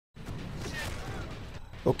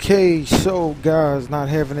Okay, so guys, not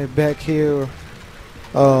having it back here.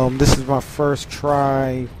 This is my first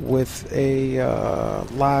try with a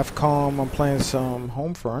live comm. I'm playing some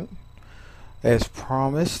Homefront, as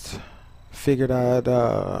promised. Figured I'd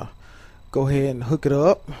go ahead and hook it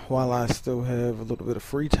up while I still have a little bit of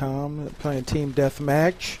free time. Playing Team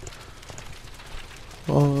Deathmatch.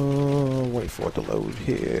 Wait for it to load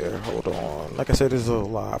here. Hold on. Like I said, this is a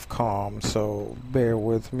live comm, so bear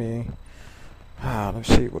with me. Let's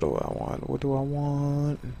see. What do I want? What do I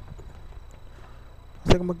want? I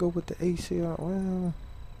think I'm gonna go with the ACR. Well,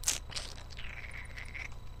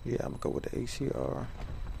 yeah, I'm gonna go with the ACR.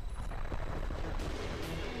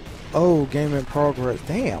 Oh, game in progress.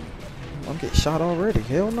 Damn, I'm getting shot already.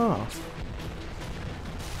 Hell no.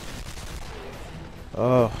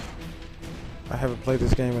 I haven't played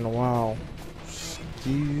this game in a while.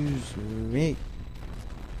 Excuse me.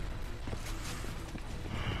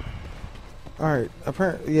 Alright,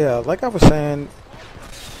 apparently, yeah, like I was saying,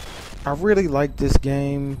 I really like this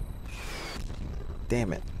game.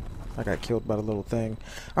 Damn it. I got killed by the little thing.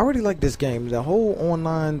 I really like this game. The whole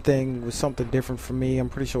online thing was something different for me. I'm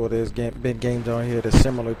pretty sure there's been games on here that's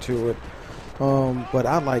similar to it. But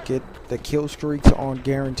I like it. The kill streaks aren't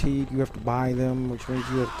guaranteed. You have to buy them, which means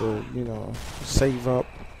you have to, save up.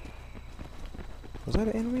 Was that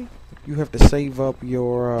an enemy? You have to save up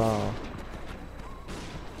your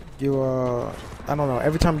I don't know,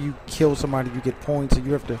 every time you kill somebody you get points, and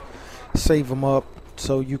you have to save them up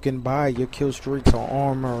so you can buy your kill streaks or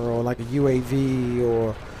armor or like a UAV,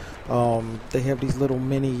 or they have these little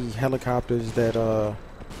mini helicopters that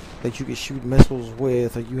you can shoot missiles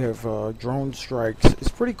with, or you have drone strikes. It's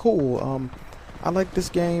pretty cool. I like this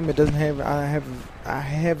game. It doesn't have I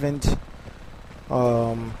haven't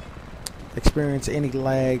experienced any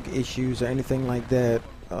lag issues or anything like that.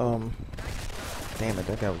 Damn it,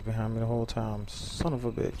 that guy was behind me the whole time. Son of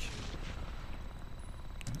a bitch.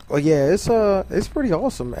 Well, yeah, it's pretty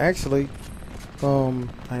awesome, actually. I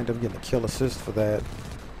ended up getting a kill assist for that.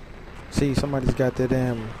 See, somebody's got that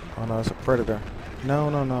damn... Oh, no, it's a predator.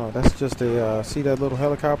 No. That's just a... see that little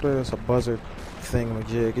helicopter? That's a buzzard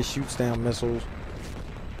thingamajig. It shoots down missiles.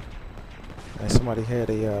 And somebody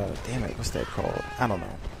had a... damn it, what's that called? I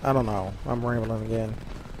don't know. I'm rambling again.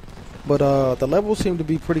 But the levels seem to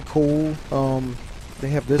be pretty cool. They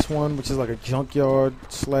have this one, which is like a junkyard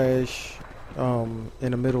slash in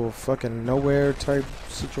the middle of fucking nowhere type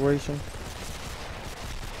situation.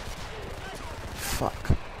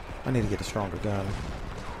 Fuck. I need to get a stronger gun.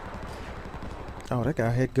 Oh, that guy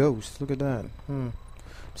had ghosts. Look at that.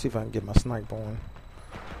 See if I can get my snipe on.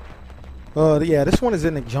 Yeah, this one is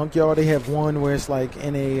in the junkyard. They have one where it's like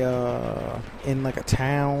in a in like a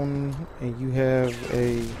town, and you have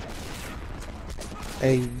a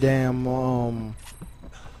damn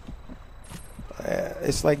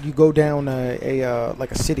it's like you go down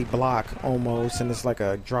like a city block almost, and it's like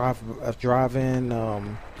a drive-in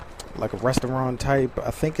like a restaurant type. I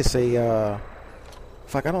think it's a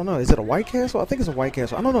fuck, I don't know, is it a White Castle? I think it's a White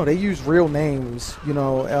Castle. I don't know, they use real names,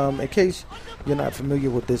 in case you're not familiar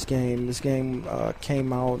with this game. This game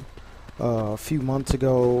came out a few months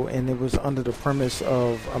ago, and it was under the premise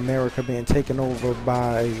of America being taken over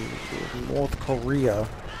by North Korea,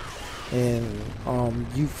 and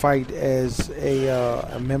you fight as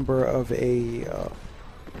a member of a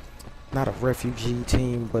not a refugee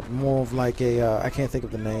team, but more of like a I can't think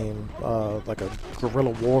of the name, like a guerrilla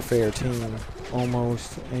warfare team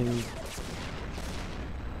almost, and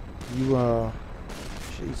you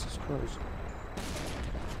Jesus Christ,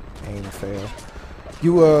 ain't a fail.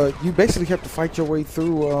 You basically have to fight your way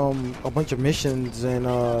through a bunch of missions and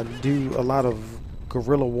do a lot of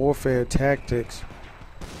guerrilla warfare tactics,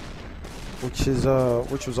 which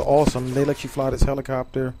was awesome. They let you fly this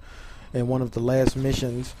helicopter in one of the last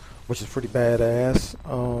missions, which is pretty badass.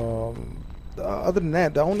 Other than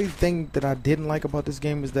that, the only thing that I didn't like about this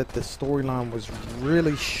game is that the storyline was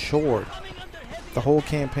really short. The whole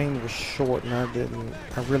campaign was short, and I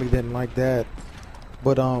really didn't like that.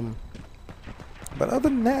 But other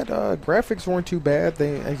than that, graphics weren't too bad.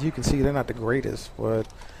 As you can see, they're not the greatest, but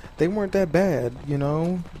they weren't that bad. I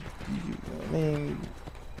mean,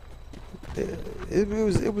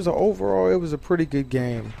 it was overall, it was a pretty good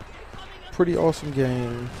game, pretty awesome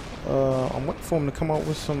game. I'm waiting for them to come out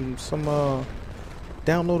with some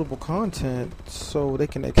downloadable content so they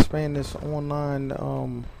can expand this online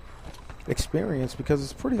experience, because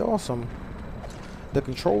it's pretty awesome. The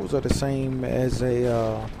controls are the same as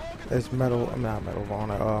as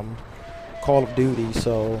Call of Duty,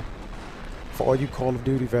 so for all you Call of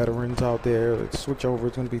Duty veterans out there, switch over.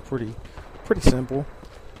 It's going to be pretty simple.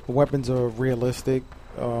 The weapons are realistic.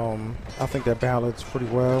 I think that balanced pretty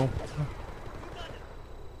well.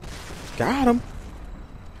 Got him.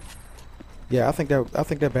 Yeah, I think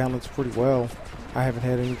that balanced pretty well. I haven't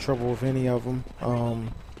had any trouble with any of them.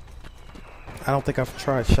 I don't think I've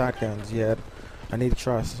tried shotguns yet. I need to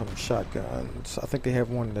try some shotguns. I think they have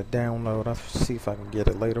one in the download. I'll see if I can get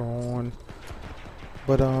it later on.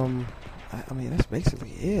 But I mean, that's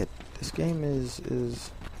basically it. This game is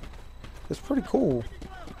pretty cool.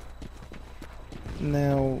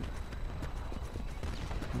 Now,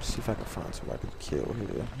 let's see if I can find somebody to kill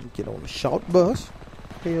here. Get on the short bus.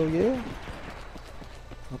 Hell yeah.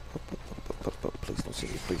 Up. Please don't see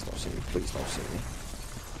me. Please don't see me. Please don't see me.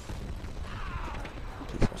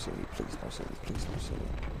 Please don't see me. Please don't see me. Please don't see me.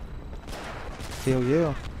 Hell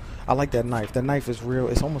yeah. I like that knife. That knife is real.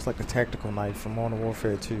 It's almost like a tactical knife from Modern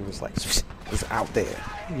Warfare 2. It's like, it's out there.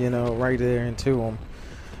 You know, right there into them.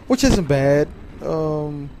 Which isn't bad.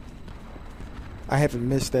 I haven't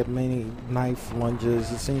missed that many knife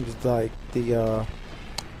lunges. It seems like the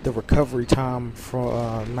recovery time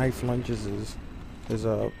for knife lunges is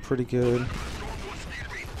pretty good.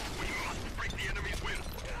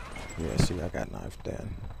 Yeah, see, I got knifed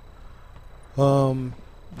then.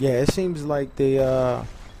 Yeah, it seems like the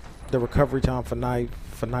recovery time for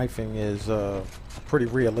knifing is pretty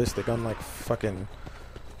realistic, unlike fucking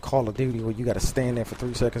Call of Duty where you gotta stand there for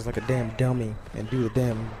 3 seconds like a damn dummy and do the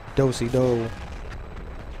damn do-si-do.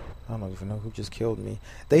 I don't even know who just killed me.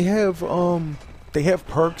 They have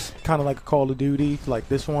perks kind of like a Call of Duty. Like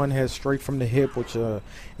this one has straight from the hip, which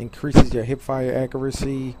increases your hip fire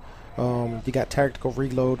accuracy. You got tactical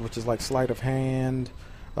reload, which is like sleight of hand.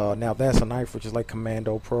 Now that's a knife, which is like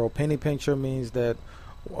Commando Pro. Penny pincher means that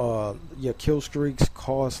your kill streaks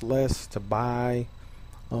cost less to buy.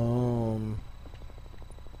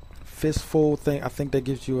 Fistful thing, I think that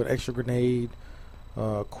gives you an extra grenade.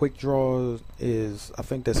 Quick draw is, I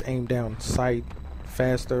think that's aim down sight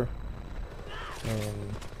faster.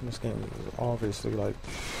 And this game is obviously like,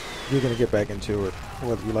 you're gonna get back into it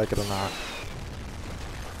whether you like it or not.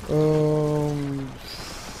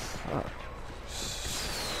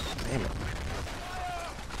 Damn it.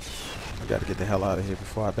 I gotta get the hell out of here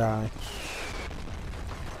before I die.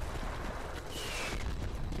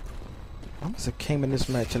 I must have came in this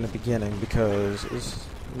match in the beginning because it's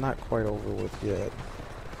not quite over with yet.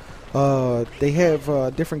 They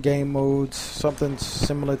have different game modes, something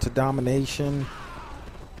similar to Domination,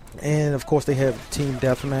 and of course they have Team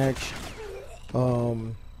Deathmatch.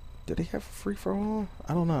 Do they have a free-for-all?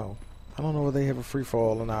 I don't know. I don't know whether they have a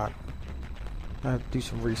free-for-all or not. I have to do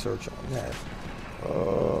some research on that.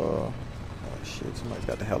 Oh shit, somebody's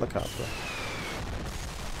got the helicopter.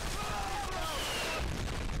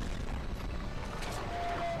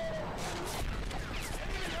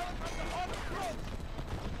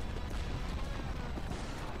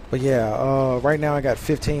 But yeah, right now I got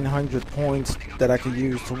 1,500 points that I can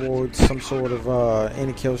use towards some sort of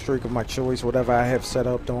any kill streak of my choice, whatever I have set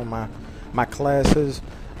up on my classes.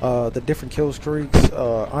 The different kill streaks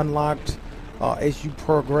unlocked as you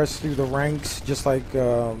progress through the ranks, just like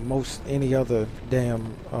most any other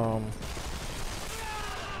damn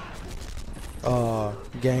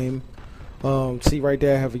game. See right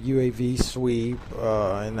there, I have a UAV sweep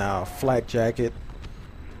and a flak jacket.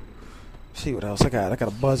 See what else I got. I got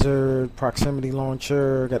a buzzard, proximity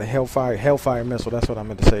launcher, got a hellfire missile, that's what I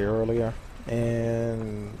meant to say earlier.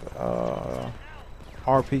 And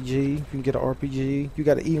RPG, you can get an RPG. You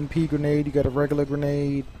got an EMP grenade, you got a regular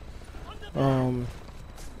grenade. Let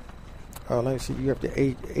me see, you have the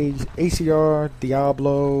ACR,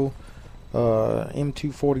 Diablo,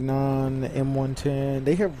 M249, M110.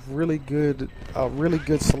 They have really good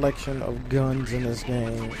selection of guns in this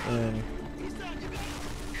game, and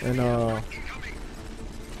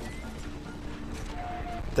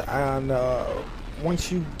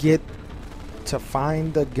once you get to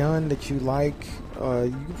find the gun that you like, you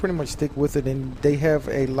can pretty much stick with it, and they have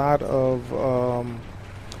a lot of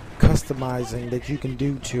customizing that you can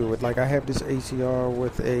do to it. Like I have this ACR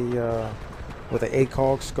with an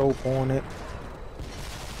ACOG scope on it.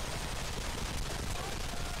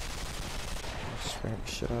 Spam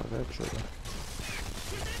the shit out of that trigger.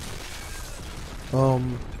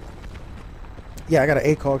 Yeah, I got an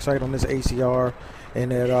ACOG sight on this ACR,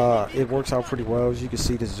 and it works out pretty well. As you can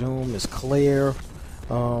see, the zoom is clear.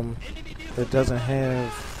 It doesn't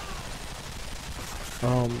have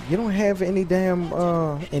you don't have any damn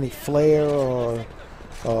any flare or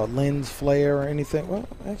lens flare or anything. Well,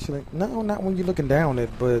 actually, no, not when you're looking down it,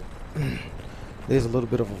 but there's a little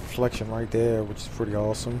bit of a reflection right there, which is pretty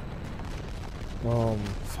awesome.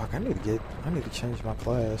 Fuck, I need to change my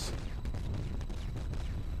class.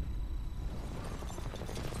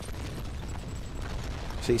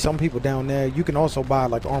 See, some people down there, you can also buy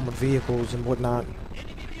like armored vehicles and whatnot.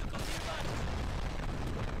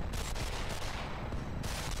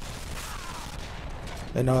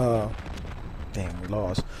 And damn, we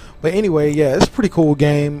lost. But anyway, yeah, it's a pretty cool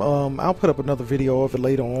game. I'll put up another video of it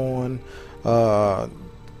later on.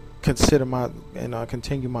 Consider my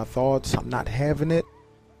continue my thoughts. I'm not having it.